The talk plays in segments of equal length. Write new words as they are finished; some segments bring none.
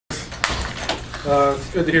It's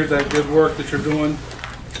good to hear that good work that you're doing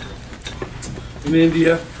in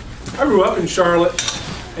India. I grew up in Charlotte,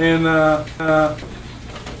 and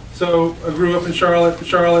so I grew up in Charlotte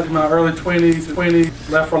in my early 20s,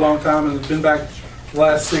 left for a long time, and have been back the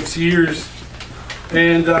last 6 years.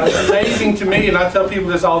 And it's amazing to me, and I tell people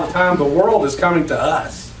this all the time, the world is coming to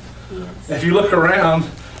us. Yes. If you look around,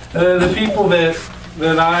 the people that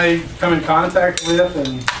I come in contact with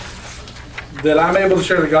and that I'm able to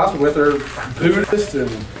share the gospel with are Buddhist and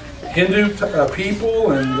Hindu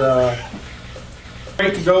people, and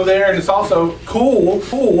great to go there. And it's also cool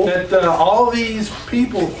that all these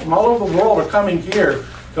people from all over the world are coming here,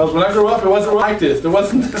 because when I grew up it wasn't like this. There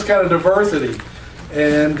wasn't this kind of diversity.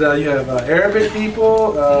 And you have Arabic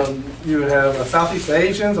people, you have Southeast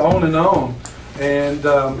Asians, on and on. And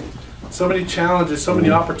so many challenges, so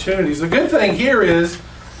many opportunities. The good thing here is,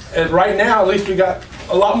 right now at least, we got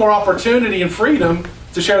a lot more opportunity and freedom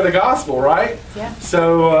to share the gospel, right? Yeah.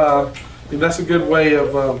 So that's a good way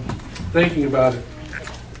of thinking about it.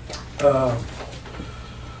 So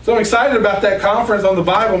I'm excited about that conference on the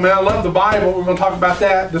Bible, man. I love the Bible. We're going to talk about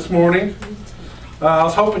that this morning. I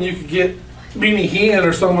was hoping you could get Beanie Hinn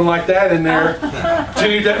or someone like that in there.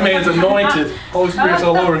 Dude, that man's anointed. Holy Spirit's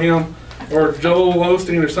all over him. Or Joel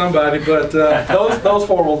Osteen or somebody. But those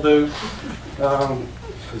four will do.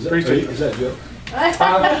 Is that a joke?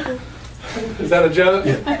 Is that a joke?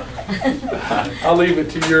 Yeah. I'll leave it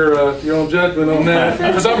to your own judgment on that.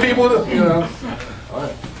 For some people, you know. All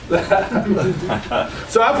right.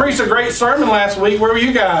 So I preached a great sermon last week. Where were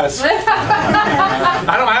you guys?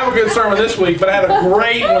 I don't have a good sermon this week, but I had a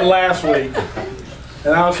great one last week.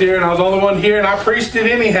 And I was here, and I was the only one here, and I preached it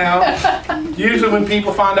anyhow. Usually when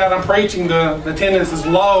people find out I'm preaching, the attendance is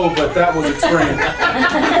low, but that was extreme.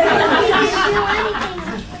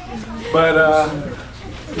 But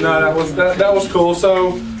no, that was cool.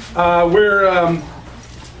 So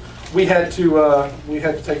we had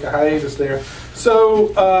to take a hiatus there.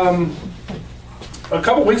 So a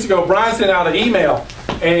couple weeks ago, Brian sent out an email,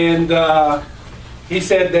 and he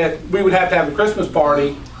said that we would have to have a Christmas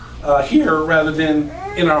party here rather than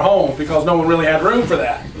in our home, because no one really had room for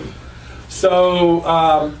that. So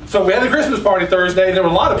so we had the Christmas party Thursday. There were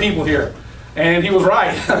a lot of people here, and he was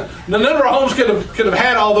right. None of our homes could have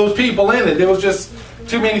had all those people in it. It was just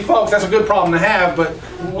too many folks. That's a good problem to have, but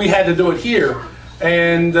we had to do it here.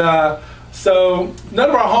 And so none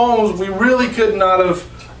of our homes, we really could not have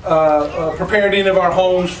prepared any of our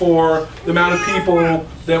homes for the amount of people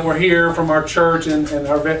that were here from our church and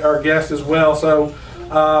our guests as well. So,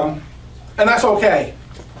 and that's okay.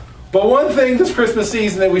 But one thing this Christmas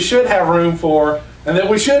season that we should have room for, and that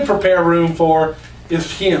we should prepare room for, is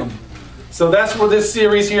Him. So that's where this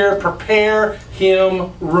series here, Prepare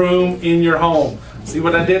Him Room in Your Home. See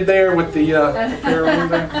what I did there with the prepare room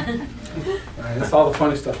there? All right, that's all the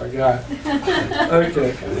funny stuff I got.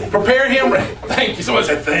 Okay. Prepare Him. Thank you. Someone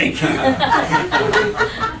said thank you.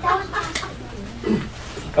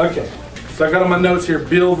 Okay. So I got on my notes here,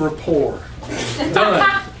 build rapport.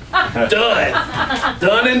 Done.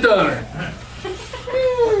 Done and done.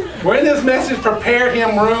 We're in this message, prepare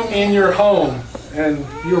Him room in your home. And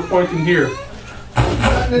you were pointing here.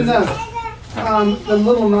 The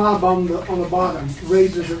little knob on the bottom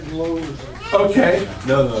raises it and lowers it. Okay.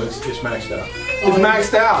 No, it's maxed out. It's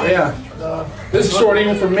maxed out, yeah. This is short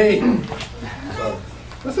even for me.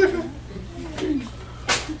 That's okay.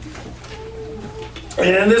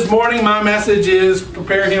 And this morning my message is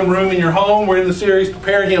prepare Him room in your home. We're in the series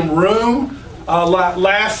Prepare Him Room.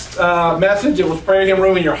 Last message it was Prepare Him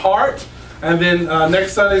room in your heart. And then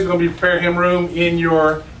next Sunday is going to be Prepare Him room in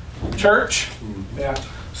your church. Yeah.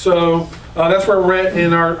 So that's where we're at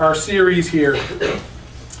in our series here.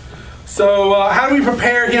 So how do we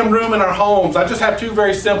prepare Him room in our homes? I just have two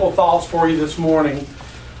very simple thoughts for you this morning.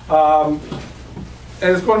 And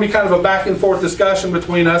it's going to be kind of a back and forth discussion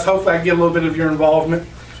between us. Hopefully I can get a little bit of your involvement.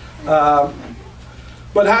 But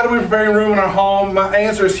how do we prepare Him room in our home? My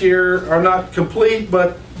answers here are not complete,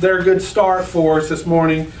 but they're a good start for us this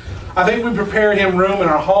morning. I think we prepare Him room in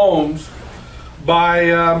our homes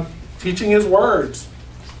by teaching His words.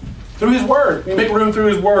 Through His Word. We make room through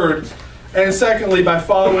His Word. And secondly, by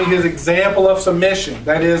following His example of submission.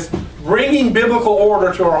 That is, bringing biblical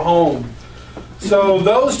order to our home. So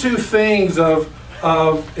those two things of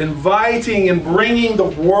inviting and bringing the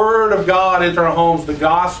Word of God into our homes, the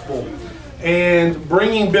gospel, and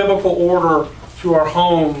bringing biblical order to our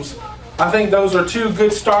homes, I think those are two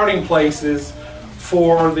good starting places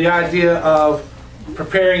for the idea of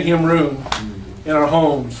preparing Him room in our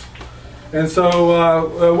homes. And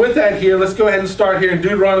so with that here, let's go ahead and start here in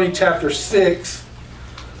Deuteronomy chapter 6.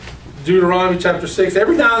 Deuteronomy chapter 6.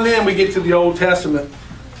 Every now and then we get to the Old Testament.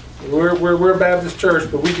 We're a Baptist church,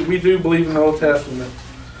 but we do believe in the Old Testament.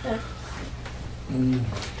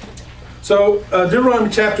 So Deuteronomy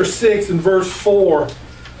chapter 6 and verse 4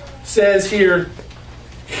 says here,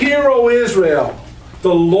 "Hear, O Israel,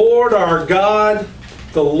 the Lord our God,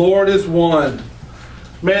 the Lord is one."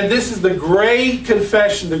 Man, this is the great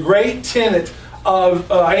confession, the great tenet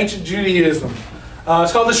of ancient Judaism.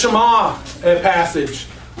 It's called the Shema passage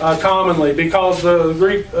commonly, because the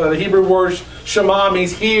Greek, the Hebrew word Shema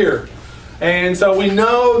means hear. And so we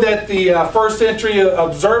know that the first century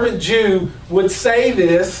observant Jew would say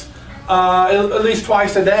this at least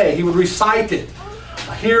twice a day. He would recite it.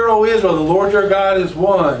 "Hear, O Israel, the Lord your God is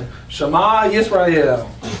one. Shema Yisrael.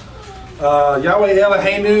 Yahweh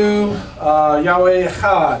Eloheinu, Yahweh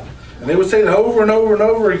Echad." And they would say that over and over and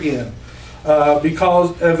over again because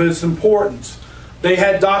of its importance. They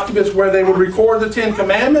had documents where they would record the 10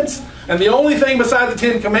 Commandments, and the only thing beside the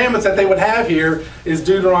 10 Commandments that they would have here is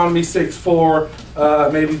Deuteronomy 6:4,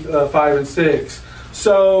 maybe 5 and 6.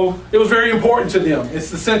 So it was very important to them.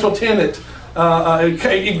 It's the central tenet.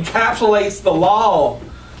 It encapsulates the law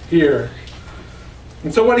here.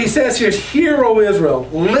 And so what he says here is, "Hear, O Israel,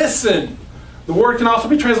 listen." The word can also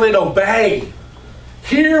be translated obey.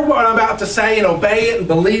 Hear what I'm about to say and obey it and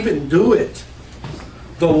believe it and do it.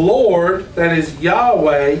 The Lord, that is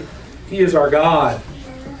Yahweh, He is our God.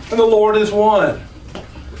 And the Lord is one.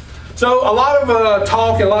 So a lot of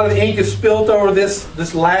talk and a lot of ink is spilt over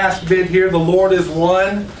this last bit here. The Lord is one.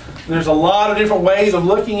 And there's a lot of different ways of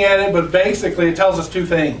looking at it, but basically it tells us two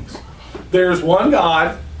things. There's one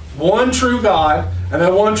God, one true God, and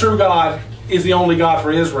that one true God is the only God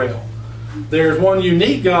for Israel. There's one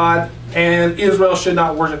unique God, and Israel should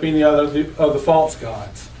not worship any other of the false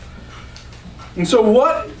gods. And so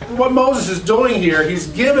what Moses is doing here, he's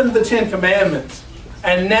given the 10 Commandments,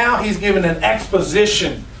 and now he's given an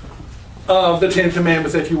exposition of the 10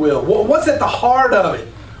 Commandments, if you will. What's at the heart of it?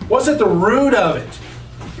 What's at the root of it?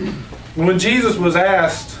 When Jesus was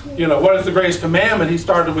asked, what is the greatest commandment, he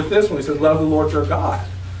started with this one. He said, "Love the Lord your God."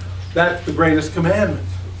 That's the greatest commandment.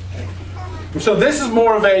 So this is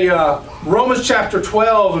more of a Romans chapter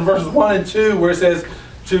 12 and verses 1 and 2, where it says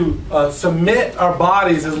to submit our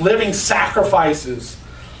bodies as living sacrifices.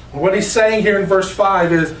 And what he's saying here in verse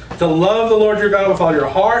 5 is to love the Lord your God with all your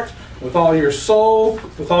heart, with all your soul,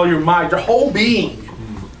 with all your might, your whole being.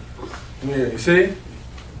 Yeah, you see?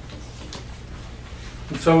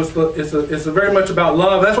 And so it's very much about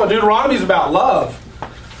love. That's what Deuteronomy is about, love.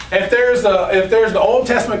 If there's the Old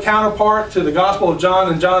Testament counterpart to the Gospel of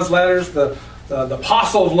John and John's letters, the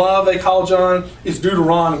apostle of love they call John, is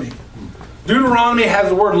Deuteronomy. Deuteronomy has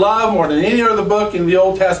the word love more than any other book in the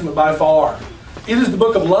Old Testament by far. It is the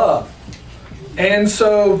book of love. And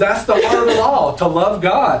so that's the heart of the law, to love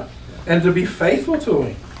God and to be faithful to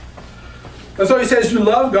Him. And so he says, you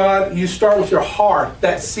love God, you start with your heart,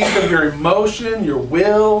 that seat of your emotion, your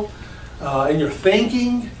will, and your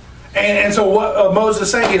thinking. And so what Moses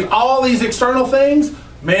is saying is all these external things,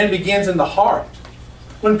 man, begins in the heart.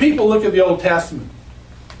 When people look at the Old Testament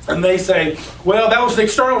and they say, well, that was the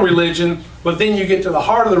external religion, but then you get to the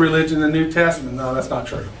heart of the religion in the New Testament. No, that's not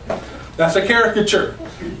true. That's a caricature.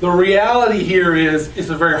 The reality here is it's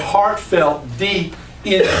a very heartfelt, deep,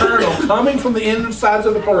 internal, coming from the insides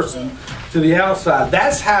of the person to the outside.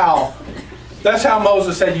 That's how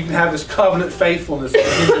Moses said you can have this covenant faithfulness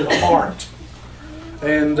in the heart.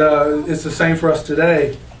 And it's the same for us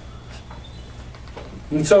today.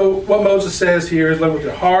 And so what Moses says here is live with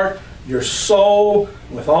your heart, your soul,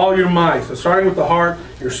 with all your might. So starting with the heart,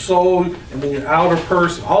 your soul, and then your outer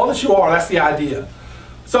person. All that you are, that's the idea.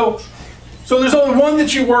 So there's only one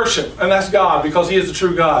that you worship, and that's God, because He is the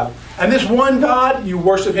true God. And this one God, you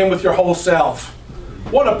worship Him with your whole self.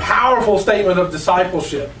 What a powerful statement of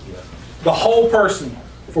discipleship. The whole person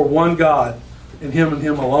for one God, and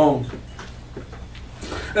Him alone.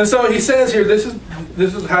 And so he says here, this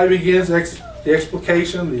is how he begins the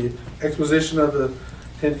explication, the exposition of the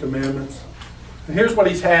 10 Commandments. And here's what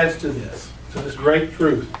he adds to this great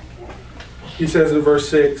truth. He says in verse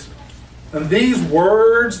 6, and these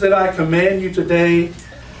words that I command you today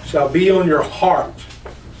shall be on your heart.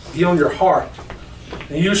 Be on your heart.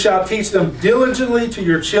 And you shall teach them diligently to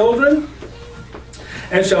your children,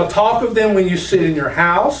 and shall talk of them when you sit in your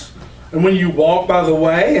house, and when you walk by the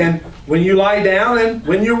way, and when you lie down, and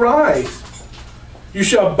when you rise. You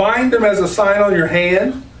shall bind them as a sign on your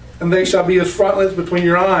hand, and they shall be as frontlets between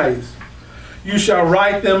your eyes. You shall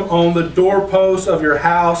write them on the doorposts of your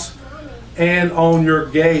house and on your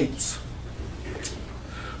gates.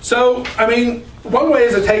 So, one way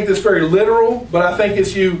is to take this very literal, but I think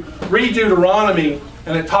as you read Deuteronomy,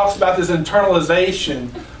 and it talks about this internalization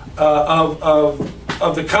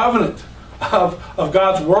of the covenant of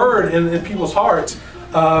God's word in people's hearts.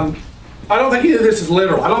 I don't think any of this is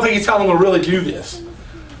literal. I don't think he's telling them to really do this.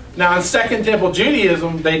 Now, in Second Temple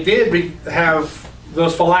Judaism, they did have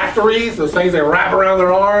those phylacteries, those things they wrap around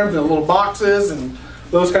their arms, and little boxes, and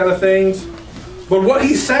those kind of things. But what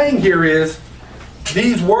he's saying here is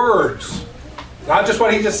these words, not just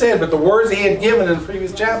what he just said, but the words he had given in the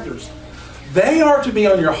previous chapters, they are to be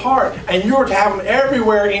on your heart, and you are to have them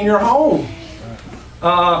everywhere in your home.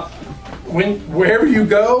 Wherever you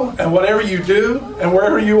go, and whatever you do, and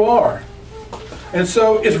wherever you are. And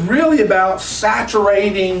so it's really about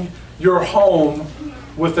saturating your home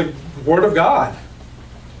with the Word of God.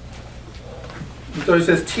 And so he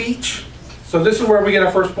says, teach. So this is where we get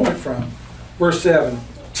our first point from. Verse 7.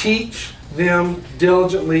 Teach them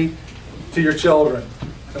diligently to your children.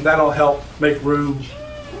 And that'll help make room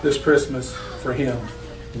this Christmas for him.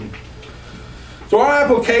 So our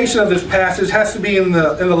application of this passage has to be in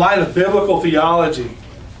the light of biblical theology.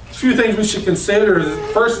 A few things we should consider.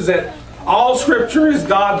 First is that all Scripture is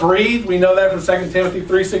God-breathed. We know that from 2 Timothy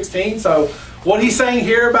 3:16. So what he's saying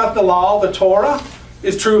here about the law, the Torah,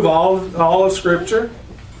 is true of all of Scripture.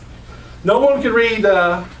 No one can read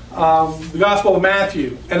the Gospel of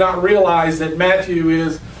Matthew and not realize that Matthew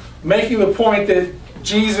is making the point that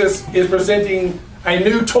Jesus is presenting a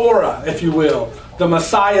new Torah, if you will, the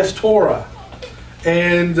Messiah's Torah.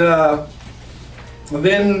 And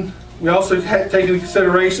then we also take into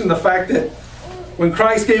consideration the fact that when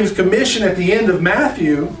Christ gave his commission at the end of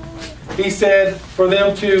Matthew, he said for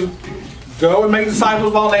them to go and make disciples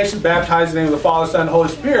of all nations, baptize in the name of the Father, Son, and Holy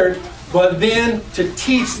Spirit, but then to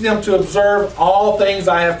teach them to observe all things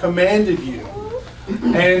I have commanded you.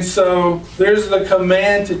 And so there's the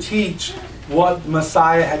command to teach what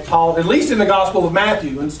Messiah had taught, at least in the Gospel of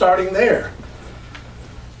Matthew, and starting there.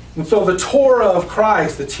 And so the Torah of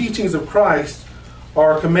Christ, the teachings of Christ,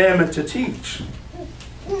 are a commandment to teach.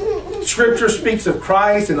 Scripture speaks of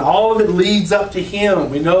Christ, and all of it leads up to him.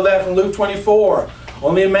 We know that from Luke 24.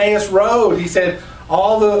 On the Emmaus Road, he said,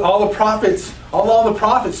 all the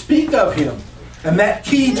prophets speak of him. And that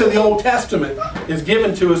key to the Old Testament is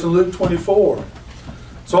given to us in Luke 24.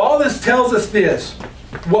 So all this tells us this.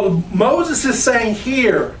 What Moses is saying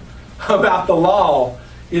here about the law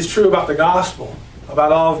is true about the gospel,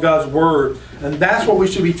 about all of God's word. And that's what we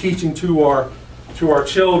should be teaching to our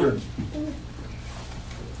children.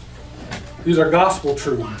 These are gospel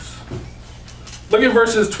truths. Look at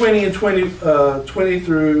verses 20 and 20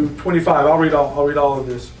 through 25. I'll read all of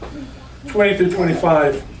this. 20 through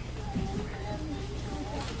 25.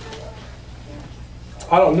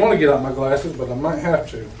 I don't want to get out my glasses, but I might have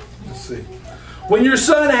to. Let's see. When your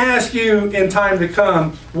son asks you in time to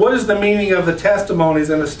come, what is the meaning of the testimonies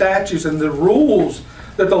and the statutes and the rules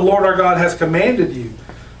that the Lord our God has commanded you?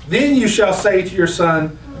 Then you shall say to your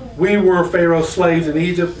son, we were Pharaoh's slaves in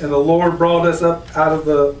Egypt, and the Lord brought us up out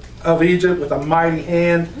of Egypt with a mighty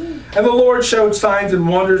hand. And the Lord showed signs and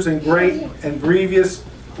wonders and great and grievous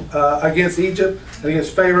against Egypt and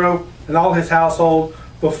against Pharaoh and all his household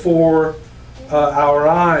before our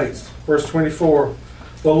eyes. Verse 24.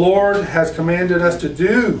 The Lord has commanded us to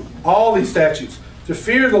do all these statutes, to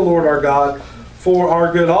fear the Lord our God for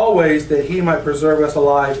our good always, that he might preserve us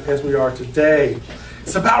alive as we are today.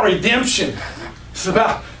 It's about redemption. It's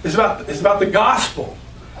about the gospel.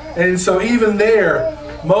 And so even there,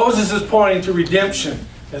 Moses is pointing to redemption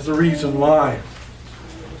as the reason why.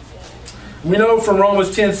 We know from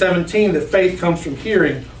Romans 10:17 that faith comes from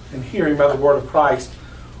hearing, and hearing by the word of Christ.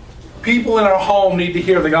 People in our home need to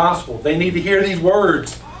hear the gospel. They need to hear these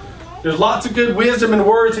words. There's lots of good wisdom and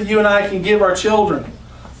words that you and I can give our children.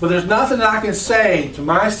 But there's nothing that I can say to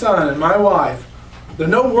my son and my wife. There are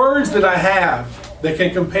no words that I have that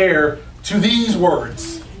can compare to these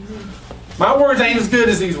words. My words ain't as good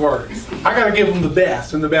as these words. I got to give them the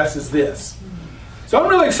best, and the best is this. So I'm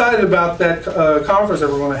really excited about that conference that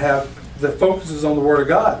we're going to have that focuses on the Word of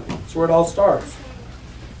God. That's where it all starts.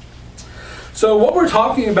 So what we're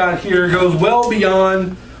talking about here goes well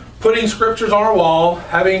beyond putting scriptures on our wall,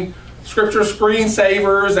 having scripture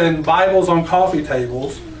screensavers and Bibles on coffee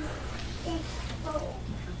tables.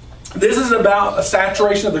 This is about a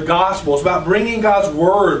saturation of the gospel. It's about bringing God's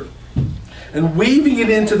Word and weaving it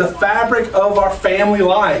into the fabric of our family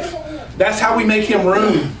life. That's how we make Him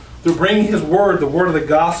room, through bringing His Word, the Word of the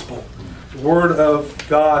gospel, the Word of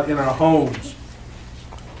God in our homes.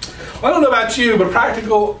 I don't know about you, but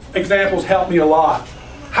practical examples help me a lot.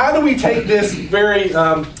 How do we take this very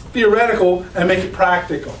theoretical and make it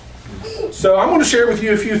practical? So I'm going to share with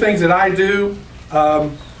you a few things that I do.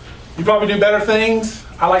 You probably do better things.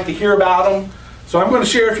 I like to hear about them. So I'm going to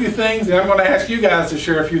share a few things, and I'm going to ask you guys to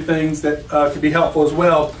share a few things that could be helpful as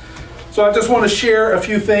well. So I just want to share a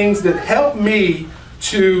few things that help me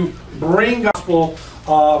to bring gospel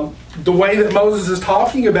the way that Moses is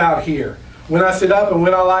talking about here. When I sit up and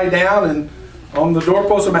when I lie down and on the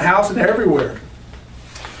doorpost of my house and everywhere.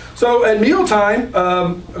 So at mealtime,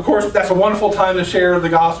 of course, that's a wonderful time to share the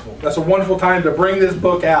gospel. That's a wonderful time to bring this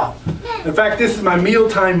book out. In fact, this is my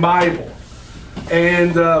mealtime Bible.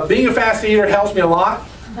 And being a fast eater helps me a lot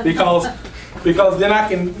because then I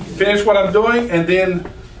can finish what I'm doing and then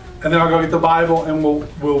I'll go get the Bible and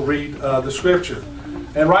we'll read the scripture.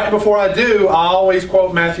 And right before I do, I always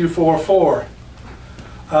quote Matthew 4:4.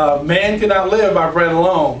 Man cannot live by bread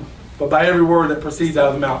alone, but by every word that proceeds out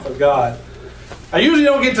of the mouth of God. I usually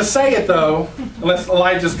don't get to say it though, unless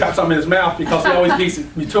Elijah's got something in his mouth because he always beats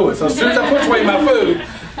me to it. So as soon as I put away my food,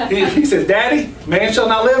 he says, "Daddy, man shall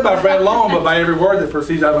not live by bread alone, but by every word that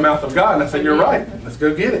proceeds out of the mouth of God." And I said, "You're right. Let's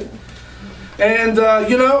go get it." And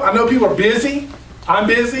you know, I know people are busy. I'm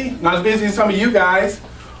busy, not as busy as some of you guys.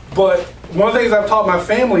 But one of the things I've taught my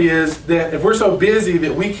family is that if we're so busy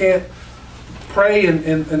that we can't pray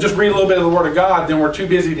and just read a little bit of the Word of God, then we're too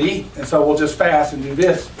busy to eat. And so we'll just fast and do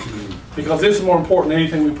this. Because this is more important than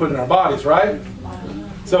anything we put in our bodies, right?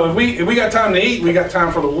 So if we got time to eat, we got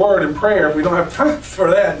time for the Word and prayer. If we don't have time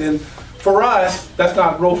for that, then for us, that's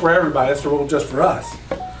not the rule for everybody. That's the rule just for us.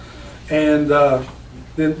 And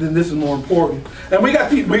then this is more important. And we got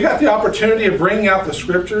the opportunity of bringing out the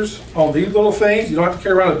scriptures on these little things. You don't have to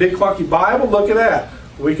carry around a big clunky Bible. Look at that.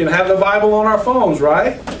 We can have the Bible on our phones,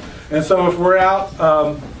 right? And so if we're out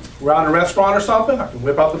in a restaurant or something, I can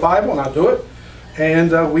whip out the Bible and I'll do it.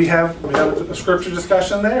 And we have a scripture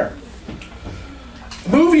discussion there.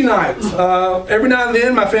 Movie nights. Every now and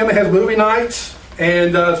then my family has movie nights.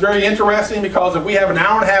 And it's very interesting because if we have an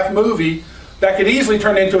hour-and-a-half movie, that could easily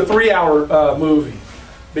turn into a 3-hour movie.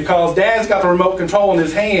 Because Dad's got the remote control in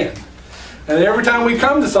his hand. And every time we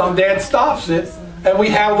come to something, Dad stops it. And we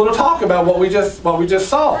have a little talk about what we just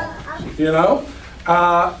saw. You know?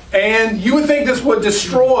 And you would think this would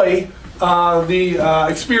destroy the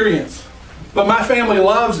experience. But my family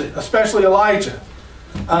loves it, especially Elijah.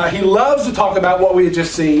 He loves to talk about what we had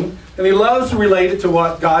just seen, and he loves to relate it to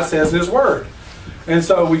what God says in His Word. And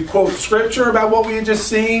so we quote Scripture about what we had just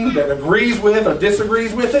seen that agrees with or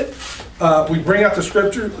disagrees with it. We bring out the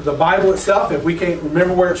Scripture, the Bible itself, if we can't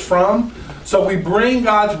remember where it's from. So we bring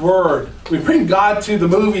God's Word. We bring God to the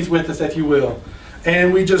movies with us, if you will.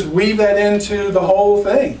 And we just weave that into the whole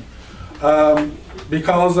thing.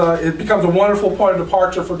 Because it becomes a wonderful point of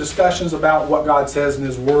departure for discussions about what God says in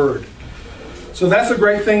His Word. So that's a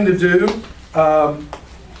great thing to do. And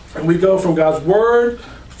we go from God's Word.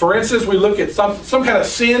 For instance, we look at some kind of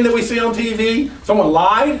sin that we see on TV. Someone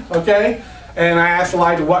lied, okay? And I asked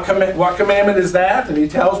Elijah, what commandment is that? And he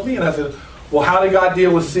tells me, and I said, well, how did God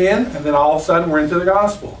deal with sin? And then all of a sudden we're into the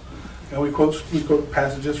gospel. And we quote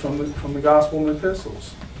passages from the gospel and the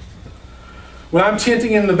epistles. When I'm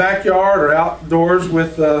tenting in the backyard or outdoors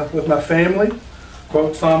with my family,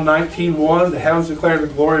 quote Psalm 19:1, the heavens declare the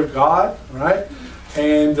glory of God, right?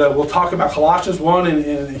 And we'll talk about Colossians 1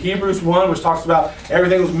 and Hebrews 1, which talks about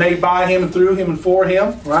everything was made by Him and through Him and for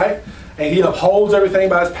Him, right? And He upholds everything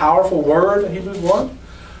by His powerful word in Hebrews 1,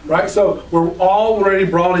 right? So we're already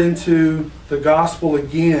brought into the gospel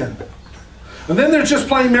again. And then there's just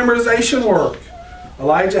plain memorization work.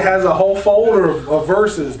 Elijah has a whole folder of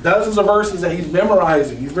verses, dozens of verses that he's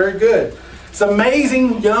memorizing. He's very good. It's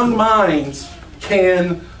amazing young minds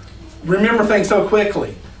can remember things so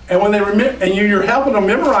quickly. And when they remember, and you're helping them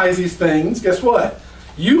memorize these things, guess what?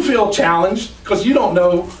 You feel challenged because you don't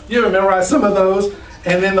know, you haven't memorized some of those,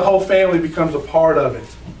 and then the whole family becomes a part of it.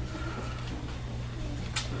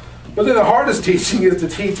 But then the hardest teaching is to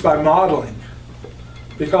teach by modeling.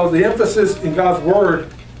 Because the emphasis in God's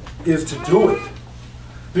Word is to do it.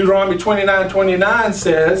 Deuteronomy 29:29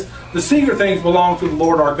 says, the secret things belong to the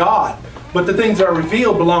Lord our God, but the things that are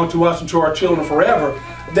revealed belong to us and to our children forever,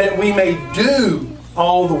 that we may do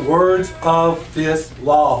all the words of this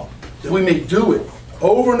law. That we may do it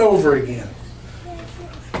over and over again.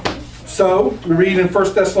 So, we read in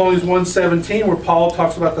 1 Thessalonians 1:17 where Paul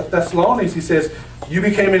talks about the Thessalonians. He says, you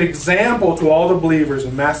became an example to all the believers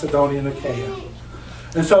in Macedonia and Achaia.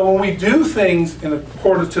 And so when we do things in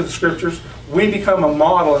accordance to the Scriptures, we become a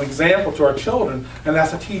model, an example to our children, and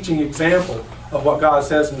that's a teaching example of what God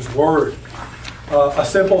says in His Word. A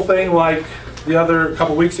simple thing like a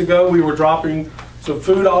couple weeks ago, we were dropping some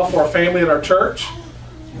food off for our family at our church.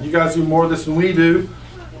 You guys do more of this than we do.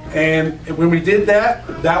 And when we did that,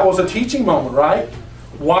 that was a teaching moment, right?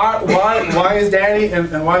 Why is Daddy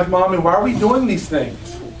and why is Mom, and why are we doing these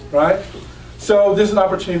things, right? So this is an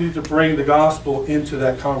opportunity to bring the gospel into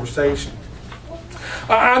that conversation.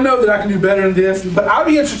 I know that I can do better than this, but I'd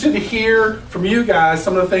be interested to hear from you guys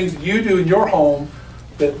some of the things that you do in your home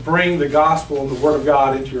that bring the gospel and the Word of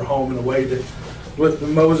God into your home in a way that what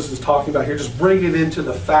Moses is talking about here. Just bring it into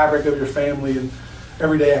the fabric of your family and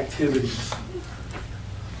everyday activities.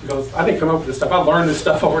 Because I didn't come up with this stuff. I learned this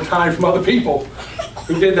stuff over time from other people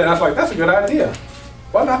who did that. I was like, that's a good idea.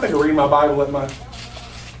 Why didn't I think of reading my Bible at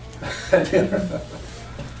dinner?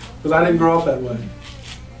 Because I didn't grow up that way.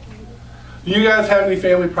 Do you guys have any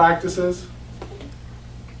family practices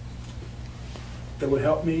that would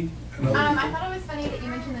help me? I thought it was funny that you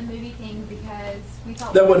mentioned the movie thing because we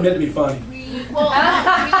thought that wasn't meant to be funny.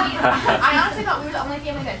 I honestly thought we were the only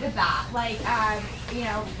family that did that. Like, you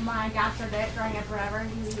know, my dad started it growing up or whatever, and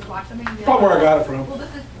he would watch something and be Probably like, where I got it from. well,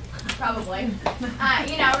 this is probably,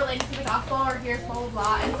 you know, related to the gospel or here's blah, blah,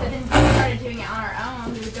 blah. And so then we started doing it on our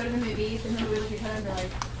own. We would go to the movies and then we would look at each other and be like,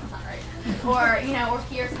 that's not right. Or, you know, or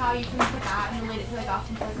here's how you can look at that and relate it to the gospel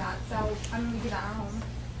and stuff like that. So, I mean, we do that in our home.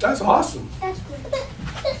 That's awesome. That's good.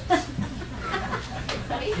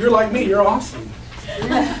 You're like me. You're awesome.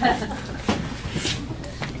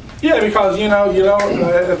 Yeah, because you know,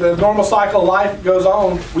 the normal cycle of life goes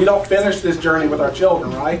on. We don't finish this journey with our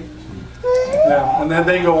children, right? Yeah, and then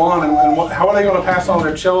they go on, and how are they going to pass on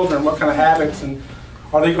their children? What kind of habits, and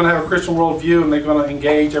are they going to have a Christian worldview, and they're going to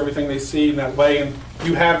engage everything they see in that way? And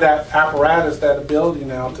you have that apparatus, that ability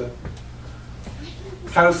now to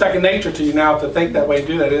kind of second nature to you now to think that way and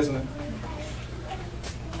do that, isn't it?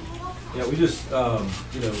 Yeah, we just,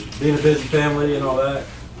 you know, being a busy family and all that,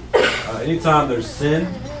 anytime there's sin,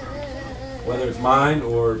 whether it's mine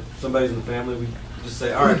or somebody's in the family, we just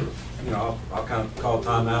say, all right, you know, I'll kind of call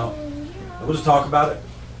time out. And we'll just talk about it.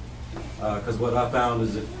 Because what I found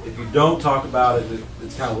is if you don't talk about it,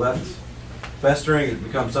 it's kind of left festering. It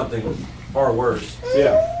becomes something far worse.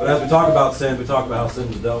 Yeah. But as we talk about sin, we talk about how sin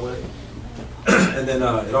was dealt with. And then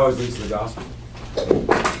it always leads to the gospel.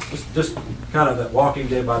 Just kind of that walking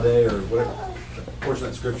day by day or whatever portion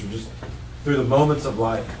of that scripture, just through the moments of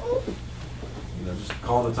life. You know, just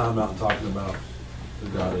calling the time out and talking about who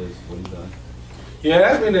God is, what He's done. Yeah, it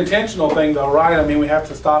has to be an intentional thing, though, right? I mean, we have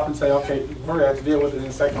to stop and say, okay, we're going to have to deal with it in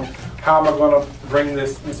a second. How am I going to bring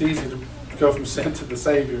this? It's easy to go from sin to the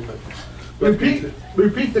Savior, but Repeat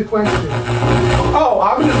the question. Oh,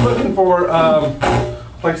 I was just looking for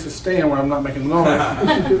place to stand where I'm not making noise.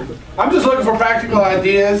 I'm just looking for practical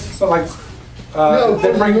ideas. So, like, No, they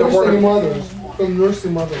from bring the word. nursing mothers. From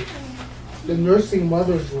nursing mothers. The nursing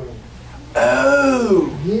mothers room.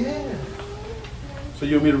 Oh. Yeah. So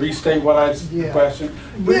you want me to restate what I the question?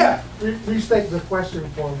 Yeah. Restate the question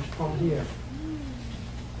from here.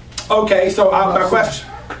 Okay. So my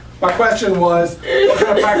question was, what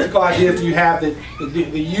kind of practical ideas do you have that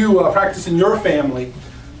you practice in your family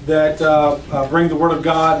that bring the Word of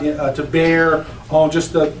God to bear on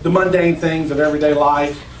just the mundane things of everyday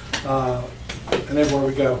life and everywhere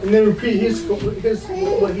we go? And then repeat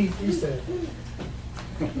what he said.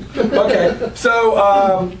 Okay,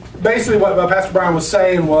 so basically what Pastor Brian was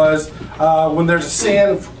saying was when there's a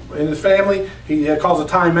sin in his family, he calls a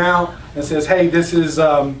timeout and says, hey, this is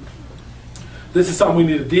something we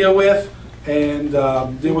need to deal with and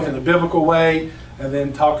deal with in a biblical way, and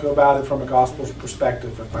then talk about it from a gospel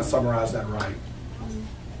perspective, if I summarize that right.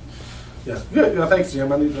 Yeah, good. Yeah, thanks,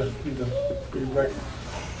 Jim. I need to be I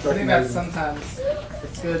think that sometimes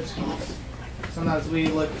it's good. Sometimes we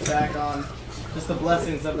look back on just the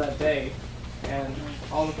blessings of that day and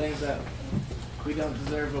all the things that we don't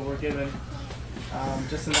deserve but we're given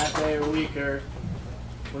just in that day or week or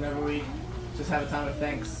whenever we just have a time of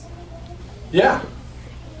thanks. Yeah.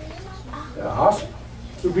 Yeah, awesome.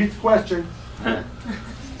 Repeat the question.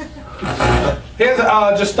 Here's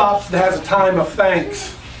just stops that has a time of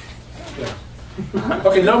thanks. Yeah.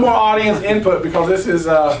 Okay, no more audience input because this is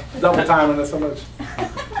double timing us so much.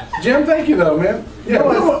 Jim, thank you though, man. Yeah,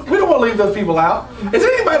 we don't want to leave those people out. Is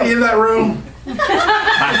anybody in that room?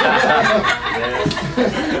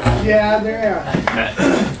 Yeah, there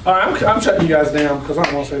are. All right, I'm shutting you guys down because I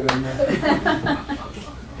don't want to say that anymore.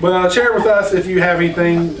 But share with us if you have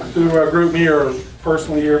anything through group me or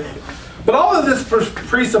personally here. But all of this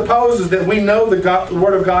presupposes that we know the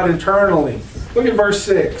Word of God internally. Look at verse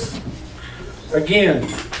 6. Again,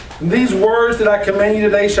 these words that I command you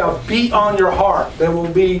today shall be on your heart. They will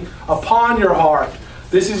be upon your heart.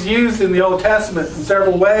 This is used in the Old Testament in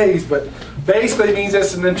several ways, but basically it means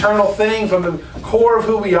it's an internal thing from the core of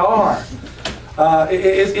who we are.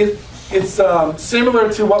 It's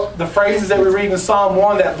similar to what the phrases that we read in Psalm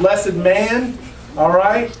 1, that blessed man, all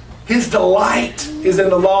right? His delight is in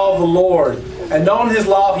the law of the Lord, And on his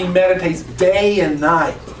law he meditates day and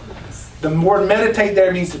night. The word meditate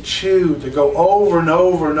there means to chew, to go over and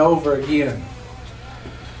over and over again.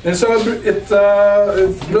 And so it's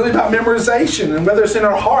really about memorization, and whether it's in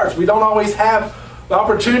our hearts. We don't always have the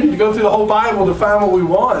opportunity to go through the whole Bible to find what we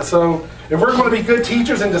want. So if we're going to be good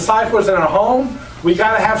teachers and disciples in our home, we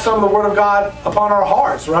got to have some of the Word of God upon our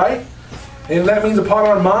hearts, right? And that means upon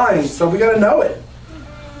our minds. So we got to know it.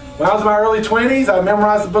 When I was in my early 20s, I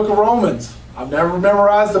memorized the book of Romans. I've never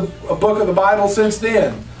memorized a book of the Bible since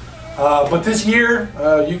then. But this year,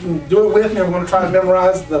 you can do it with me. I'm going to try to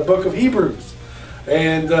memorize the book of Hebrews.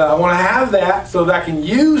 And I want to have that so that I can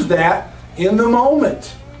use that in the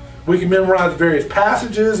moment. We can memorize various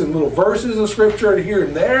passages and little verses of Scripture here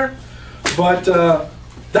and there. But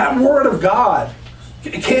that Word of God,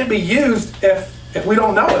 it can't be used if we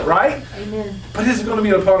don't know it, right? Amen. But it's going to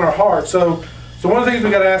be upon our heart. So one of the things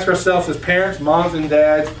we got to ask ourselves as parents, moms and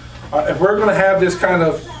dads, if we're going to have this kind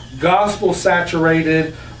of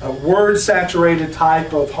gospel-saturated, word-saturated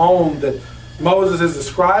type of home that Moses is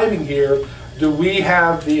describing here, do we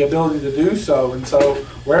have the ability to do so? And so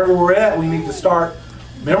wherever we're at, we need to start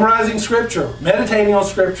memorizing Scripture, meditating on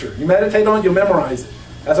Scripture. You meditate on it, you'll memorize it.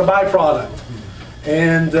 That's a byproduct.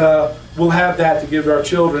 And we'll have that to give to our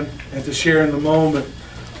children and to share in the moment.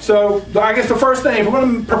 So I guess the first thing, if we're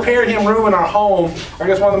going to prepare him room in our home, I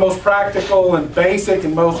guess one of the most practical and basic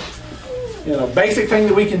and most basic thing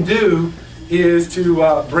that we can do is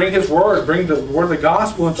to bring his word, bring the word of the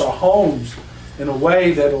gospel into our homes in a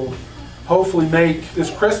way that will hopefully make this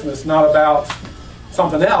Christmas not about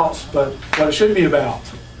something else, but what it should be about.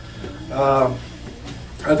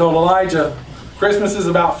 I told Elijah, Christmas is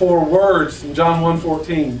about 4 words in John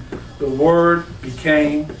 1:14. The Word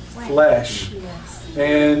became flesh.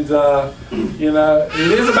 And,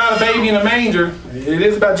 it is about a baby in a manger. It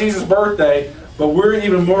is about Jesus' birthday. But we're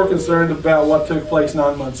even more concerned about what took place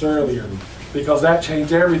 9 months earlier. Because that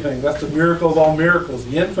changed everything. That's the miracle of all miracles.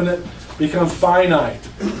 The infinite becomes finite.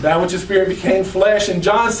 That which is spirit became flesh. And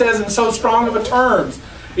John says in so strong of a terms,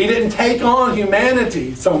 he didn't take on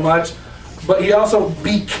humanity so much, but he also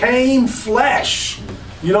became flesh.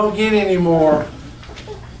 You don't get any more,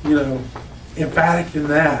 emphatic than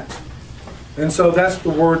that. And so that's the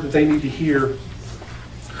word that they need to hear.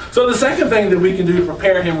 So the second thing that we can do to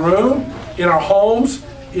prepare him room in our homes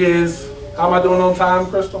is, how am I doing on time,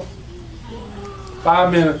 Crystal?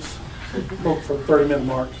 5 minutes for the 30-minute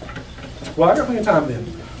mark. Well, I got plenty of time then.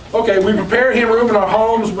 Okay, we prepare him room in our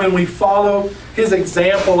homes when we follow his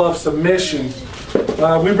example of submission.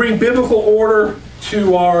 We bring biblical order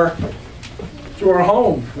to our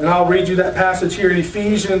home. And I'll read you that passage here in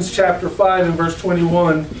Ephesians chapter 5 and verse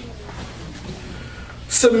 21.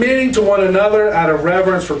 Submitting to one another out of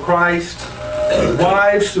reverence for Christ.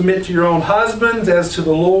 Wives, submit to your own husbands as to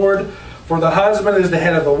the Lord. For the husband is the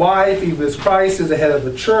head of the wife, even as Christ is the head of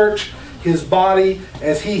the church, his body,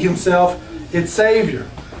 as he himself its Savior.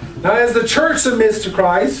 Now as the church submits to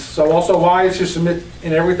Christ, so also wives should submit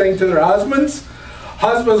in everything to their husbands.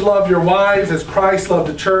 Husbands, love your wives as Christ loved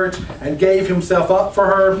the church and gave himself up for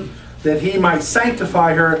her, that he might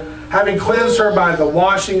sanctify her, having cleansed her by the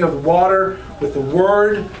washing of the water with the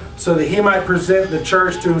word, so that he might present the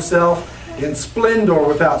church to himself in splendor,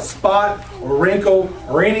 without spot or wrinkle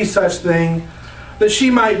or any such thing, that she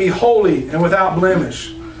might be holy and without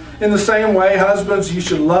blemish. In the same way, husbands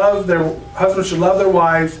should love their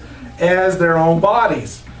wives as their own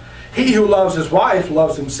bodies. He who loves his wife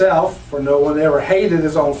loves himself, for no one ever hated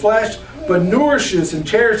his own flesh, but nourishes and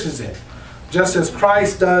cherishes it, just as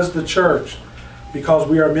Christ does the church, because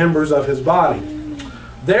we are members of his body.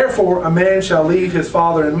 Therefore, a man shall leave his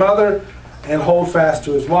father and mother and hold fast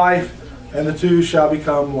to his wife, and the two shall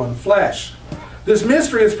become one flesh. This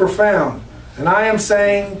mystery is profound, and I am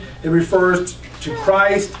saying it refers to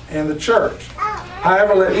Christ and the church.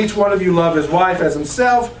 However, let each one of you love his wife as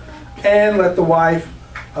himself, and let the wife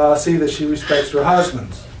see that she respects her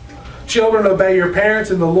husbands. Children, obey your parents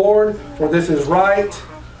in the Lord, for this is right.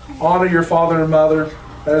 Honor your father and mother.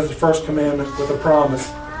 That is the first commandment with a promise,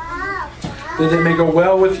 that it may go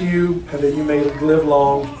well with you and that you may live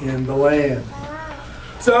long in the land.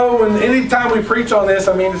 So any time we preach on this,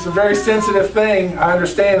 it's a very sensitive thing. I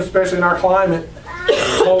understand, especially in our climate,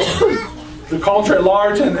 the culture at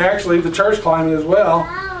large, and actually the church climate as well.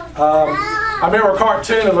 I remember a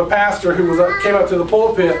cartoon of a pastor who came up to the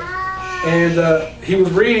pulpit, and he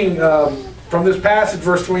was reading from this passage,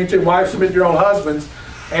 verse 22, wives, submit to your own husbands,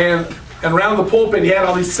 and around the pulpit he had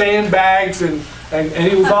all these sandbags, and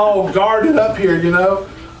he was all guarded up here,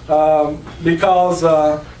 because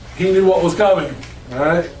he knew what was coming. All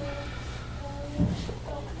right.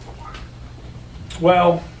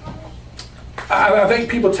 Well, I think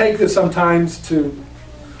people take this sometimes to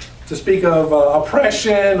speak of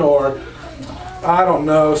oppression or, I don't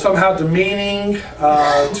know, somehow demeaning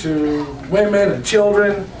to women and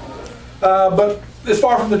children. But it's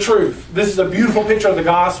far from the truth. This is a beautiful picture of the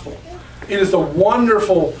gospel. It is a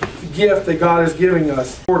wonderful gift that God is giving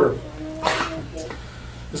us. Order.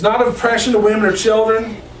 It's not oppression to women or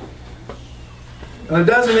children. And it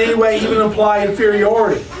doesn't in any way even imply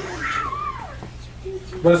inferiority.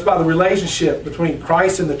 But it's about the relationship between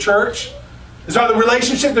Christ and the church. It's about the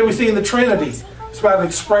relationship that we see in the Trinity. It's about an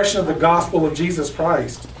expression of the gospel of Jesus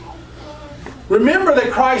Christ. Remember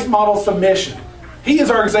that Christ modeled submission. He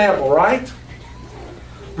is our example, right?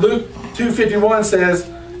 Luke 2:51 says,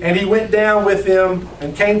 and he went down with them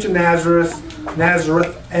and came to Nazareth,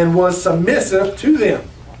 and was submissive to them.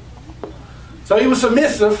 So he was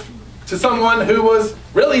submissive to someone who was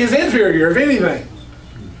really his inferior, if anything.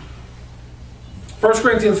 1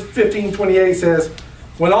 Corinthians 15:28 says,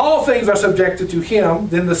 when all things are subjected to him,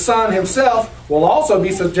 then the Son himself will also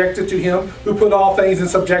be subjected to him who put all things in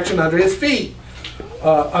subjection under his feet,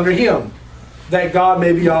 under him, that God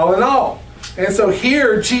may be all in all. And so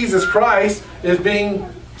here Jesus Christ is being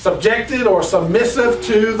subjected or submissive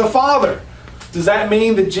to the Father. Does that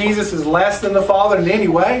mean that Jesus is less than the Father in any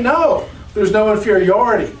way? No. There's no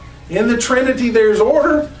inferiority. In the Trinity there's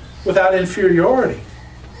order without inferiority.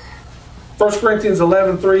 1 Corinthians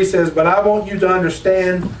 11:3 says, but I want you to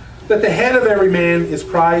understand that the head of every man is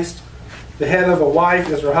Christ, the head of a wife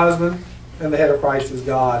is her husband, and the head of Christ is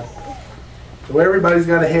God. So everybody's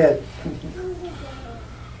got a head.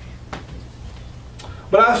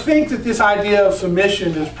 But I think that this idea of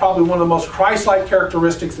submission is probably one of the most Christ-like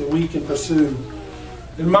characteristics that we can pursue.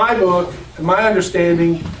 In my book, in my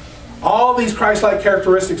understanding, all these Christ-like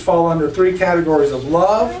characteristics fall under three categories of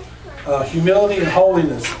love, humility, and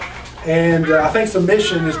holiness. And I think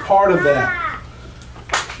submission is part of that.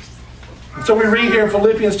 And so we read here in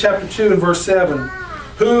Philippians chapter 2 and verse 7,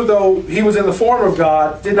 who, though he was in the form of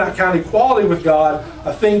God, did not count equality with God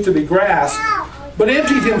a thing to be grasped, but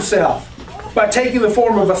emptied himself by taking the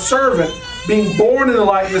form of a servant, being born in the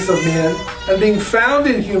likeness of men, and being found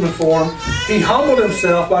in human form, he humbled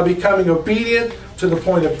himself by becoming obedient to the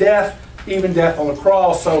point of death, even death on the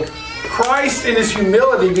cross. So Christ in his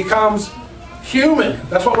humility becomes human.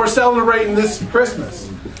 That's what we're celebrating this Christmas.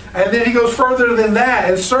 And then he goes further than that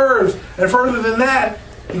and serves. And further than that,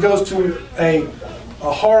 he goes to a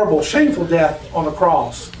horrible, shameful death on the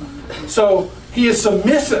cross. So he is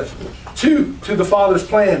submissive to the Father's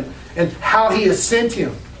plan and how he has sent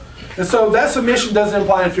him. And so that submission doesn't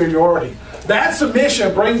imply inferiority. That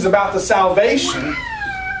submission brings about the salvation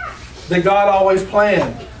that God always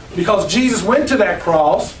planned. Because Jesus went to that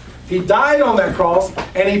cross, he died on that cross,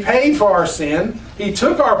 and he paid for our sin. He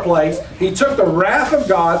took our place. He took the wrath of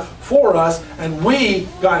God for us, and we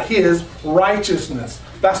got his righteousness.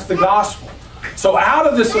 That's the gospel. So out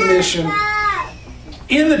of the submission,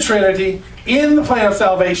 in the Trinity, in the plan of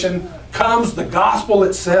salvation, comes the gospel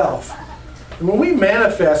itself. And when we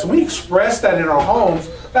manifest, when we express that in our homes,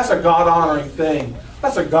 that's a God-honoring thing.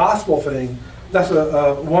 That's a gospel thing. That's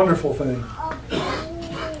a wonderful thing.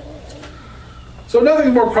 So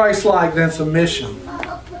nothing more Christ-like than submission.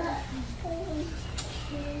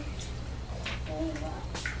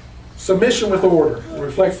 Submission with order. It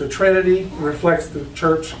reflects the Trinity. It reflects the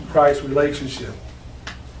church and Christ relationship.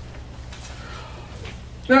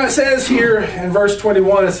 Now it says here in verse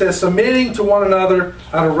 21, it says, submitting to one another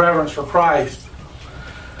out of reverence for Christ.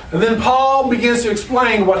 And then Paul begins to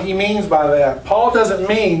explain what he means by that. Paul doesn't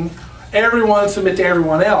mean everyone submit to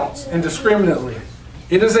everyone else indiscriminately.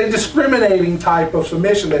 It is a discriminating type of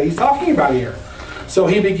submission that he's talking about here. So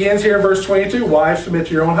he begins here in verse 22, wives, submit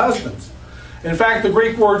to your own husbands. In fact, the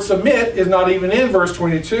Greek word submit is not even in verse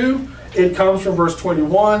 22. It comes from verse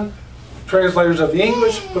 21. Translators of the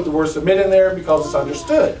English put the word submit in there because it's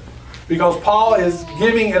understood. Because Paul is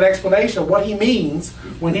giving an explanation of what he means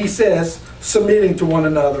when he says submitting to one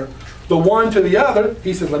another. The one to the other,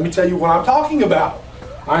 he says, let me tell you what I'm talking about.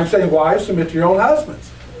 I'm saying, wives, submit to your own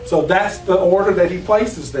husbands. So that's the order that he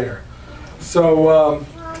places there. So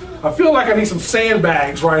I feel like I need some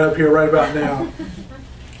sandbags right up here right about now.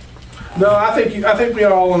 No, I think we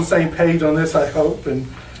are all on the same page on this, I hope. And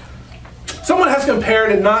someone has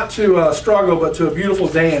compared it not to a struggle, but to a beautiful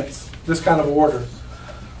dance, this kind of order.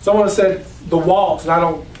 Someone said the waltz, and I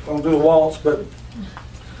don't do the waltz, but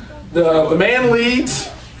the man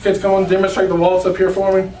leads. Kids, come on, demonstrate the waltz up here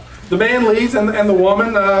for me. The man leads, and the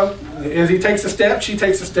woman, as he takes a step, she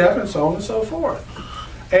takes a step, and so on and so forth.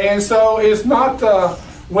 And so it's not,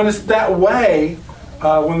 when it's that way,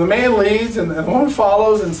 when the man leads and the woman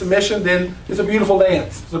follows in submission, then it's a beautiful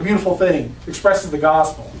dance. It's a beautiful thing. It expresses the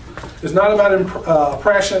gospel. It's not about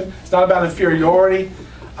oppression. It's not about inferiority.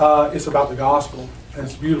 It's about the gospel. And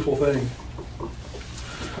it's a beautiful thing.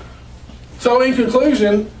 So in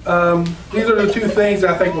conclusion, these are the two things that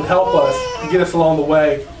I think will help us and get us along the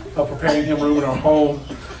way of preparing Him room in our home.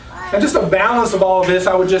 And just a balance of all of this,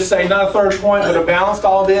 I would just say, not a third point, but a balance to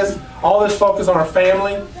all this focus on our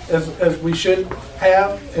family, as we should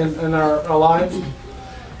have in our lives,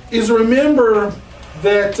 is remember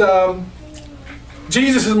that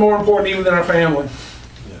Jesus is more important even than our family.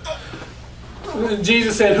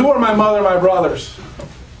 Jesus said, "Who are my mother and my brothers?"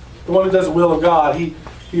 The one who does the will of God.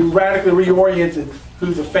 He radically reoriented who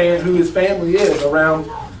his family is around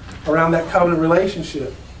that covenant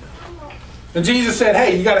relationship. And Jesus said,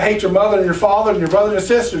 "Hey, you got to hate your mother and your father and your brother and your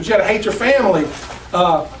sisters. You got to hate your family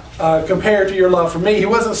compared to your love for me." He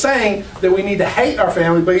wasn't saying that we need to hate our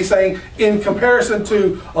family, but He's saying in comparison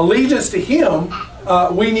to allegiance to Him,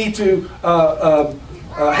 we need to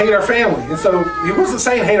hate our family. And so He wasn't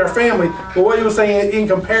saying hate our family, but what He was saying in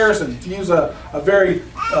comparison, to use a very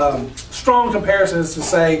strong comparison, is to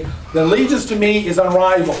say the allegiance to me is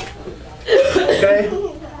unrivaled. Okay?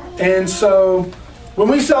 And so when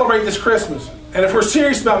we celebrate this Christmas, and if we're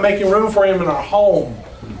serious about making room for Him in our home,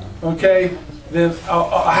 okay, then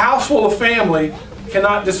a house full of family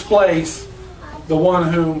cannot displace the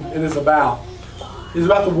one whom it is about. It is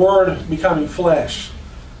about the Word becoming flesh.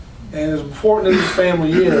 And as important as His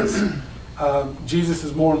family is, Jesus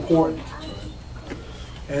is more important.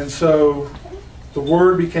 And so the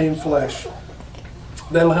Word became flesh.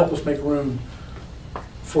 That'll help us make room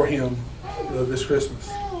for Him this Christmas.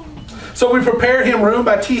 So we prepare Him room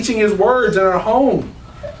by teaching His words in our home.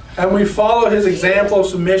 And we follow His example of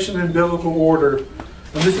submission and biblical order.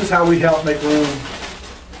 And this is how we help make room.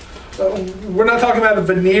 We're not talking about a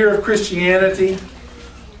veneer of Christianity.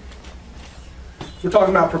 We're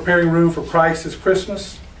talking about preparing room for Christ this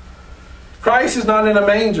Christmas. Christ is not in a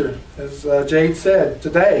manger, as Jade said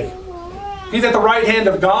today. He's at the right hand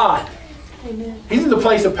of God. Amen. He's in the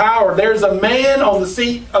place of power. There's a man on the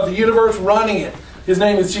seat of the universe running it. His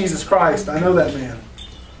name is Jesus Christ. I know that man.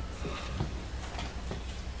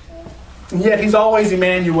 And yet He's always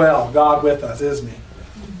Emmanuel, God with us, isn't He?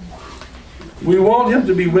 We want Him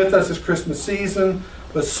to be with us this Christmas season,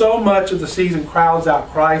 but so much of the season crowds out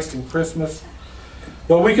Christ and Christmas.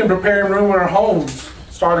 But we can prepare room in our homes,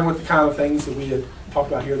 starting with the kind of things that we had talked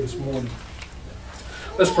about here this morning.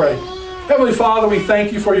 Let's pray. Heavenly Father, we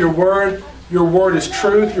thank You for Your Word. Your Word is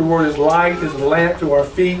truth. Your Word is light, is a lamp to our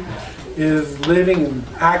feet, is living and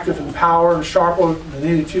active in power and sharper than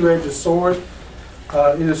any two-edged sword.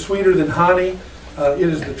 It is sweeter than honey. It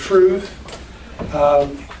is the truth.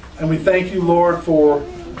 And we thank You, Lord, for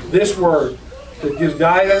this Word that gives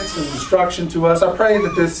guidance and instruction to us. I pray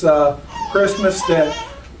that this Christmas, that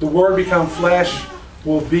the Word become flesh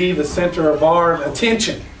will be the center of our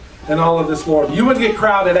attention in all of this, Lord. You wouldn't get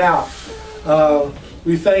crowded out.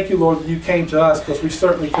 We thank You, Lord, that You came to us, because we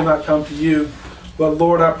certainly cannot come to You. But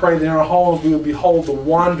Lord, I pray that in our homes we would behold the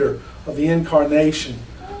wonder of the incarnation,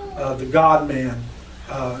 the God-man,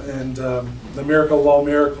 and the miracle of all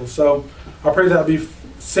miracles. So I pray that be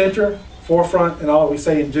center, forefront in all that we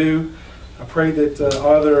say and do. I pray that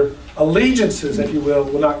other allegiances, if you will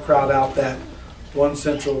not crowd out that one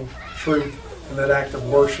central truth and that act of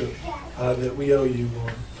worship that we owe You,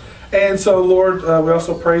 Lord. And so, Lord, we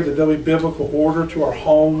also pray that there'll be biblical order to our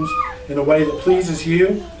homes in a way that pleases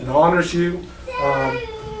You and honors You.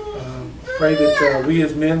 Pray that we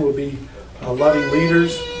as men will be loving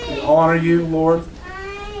leaders and honor You, Lord.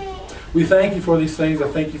 We thank You for these things. I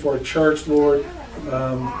thank You for a church, Lord.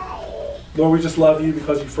 Lord, we just love You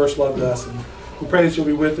because You first loved us. And we pray that You'll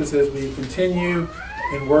be with us as we continue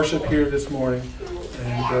in worship here this morning.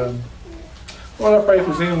 And Lord, I pray if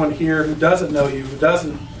there's anyone here who doesn't know You, who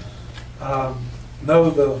doesn't know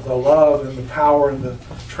the love and the power and the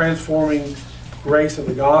transforming grace of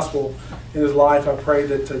the gospel in his life, I pray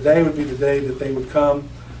that today would be the day that they would come,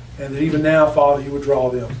 and that even now, Father, You would draw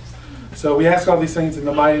them. So we ask all these things in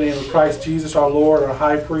the mighty name of Christ Jesus, our Lord, our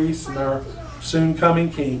high priest, and our soon coming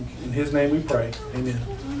King. In His name we pray. Amen.